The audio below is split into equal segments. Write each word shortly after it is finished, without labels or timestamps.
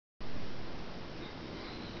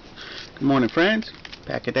Good morning, friends.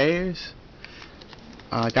 APackADayers.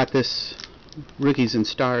 I got this Rookies and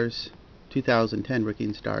Stars 2010 Rookies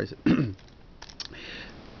and Stars. I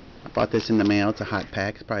bought this in the mail. It's a hot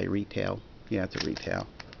pack. It's probably retail. Yeah, it's a retail.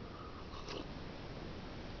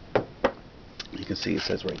 You can see it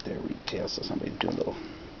says right there retail, so somebody's doing a little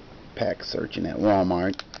pack searching at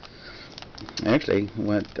Walmart. Actually,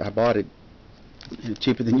 I bought it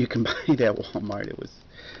cheaper than you can buy it at Walmart. It was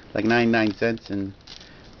like 99 cents and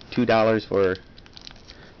 $2 for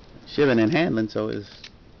shipping and handling, so it was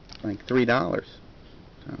like $3.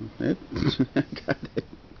 So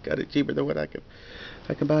got it cheaper than what I could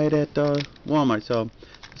buy it at Walmart. So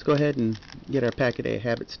let's go ahead and get our APackADay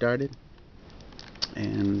habit started.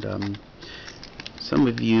 And some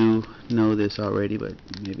of you know this already, but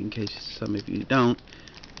maybe in case some of you don't,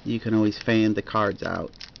 you can always fan the cards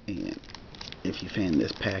out. And if you fan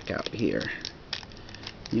this pack out here,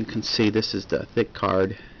 you can see this is the thick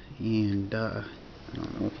card. And I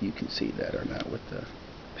don't know if you can see that or not with the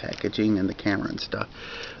packaging and the camera and stuff,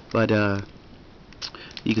 but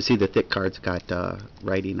you can see the thick card's got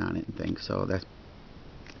writing on it and things, so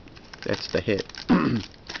that's the hit.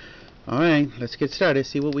 Alright, let's get started.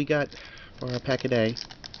 See what we got for our APackADay.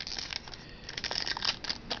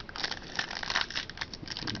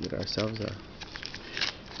 We get ourselves a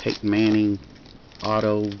Peyton Manning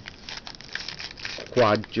auto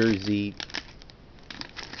quad jersey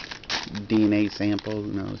DNA sample,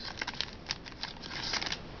 who knows.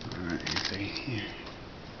 Alright, let's see here.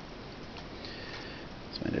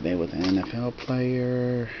 Spend a day with an NFL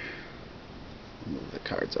player. Move the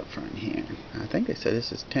cards up front here. I think they said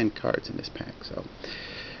this is 10 cards in this pack. So,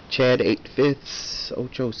 Chad 8/5,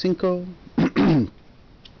 Ocho Cinco.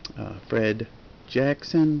 Fred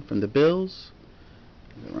Jackson from the Bills,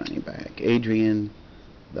 the running back. Adrian,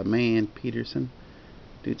 the man, Peterson.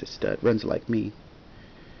 Dude's a stud. Runs like me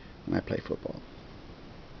when I play football.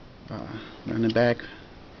 Running back,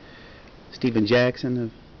 Steven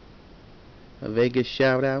Jackson of a Vegas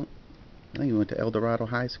shout out. I think he went to El Dorado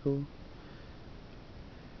High School.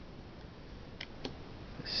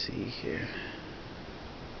 Let's see here.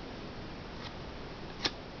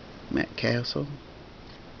 Matt Castle,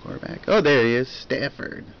 quarterback. Oh, there he is.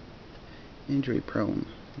 Stafford. Injury prone.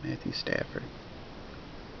 Matthew Stafford.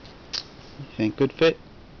 You think good fit?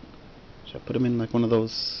 Should I put him in like one of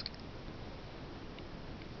those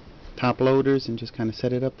top loaders and just kind of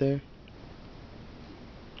set it up there?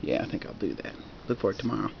 Yeah, I think I'll do that. Look for it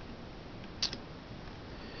tomorrow.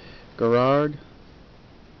 Gerard,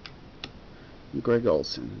 Greg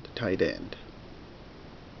Olson, the tight end.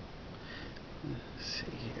 Let's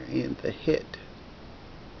see here, and the hit.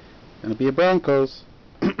 Gonna be a Broncos.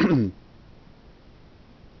 Let's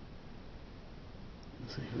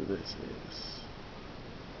see who this is.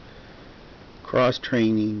 Cross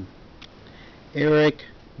training, Eric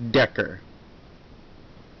Decker.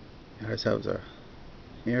 Got ourselves a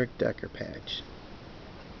Eric Decker patch.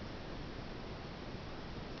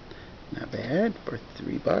 Not bad for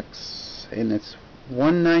 $3, and it's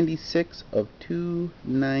 196 of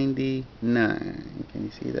 299. Can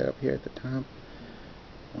you see that up here at the top?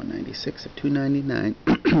 196 of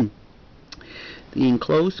 299. The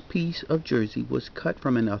enclosed piece of jersey was cut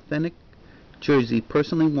from an authentic jersey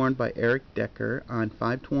personally worn by Eric Decker on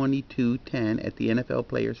 5/22/10 at the NFL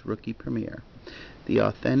Players Rookie Premiere. The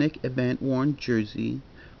authentic event-worn jersey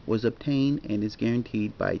was obtained and is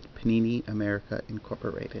guaranteed by Panini America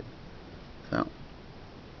Incorporated. So,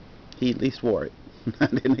 he at least wore it.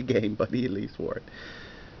 Not in the game, but he at least wore it.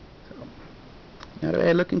 So, not a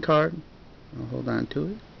bad looking card. I'll hold on to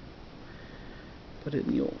it. Put it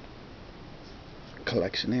in the old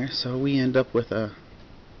collection there. So we end up with a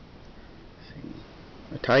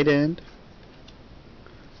tight end,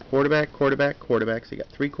 quarterback. So you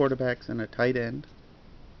got 3 quarterbacks and a tight end.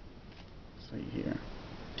 See here.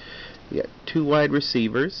 We got 2 wide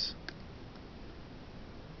receivers,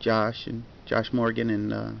 Josh Morgan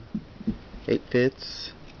and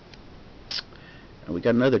 8/5. And we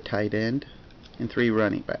got another tight end and 3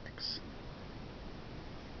 running backs.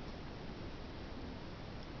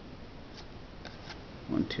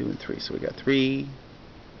 One, 2, and 3. So we got 3,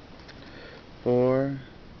 4,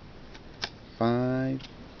 5,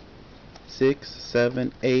 6,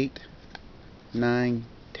 7, 8, 9,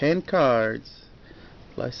 10 cards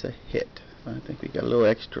plus a hit. I think we got a little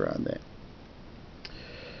extra on that.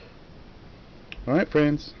 Alright,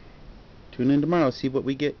 friends, tune in tomorrow, see what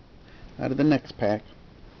we get out of the next pack.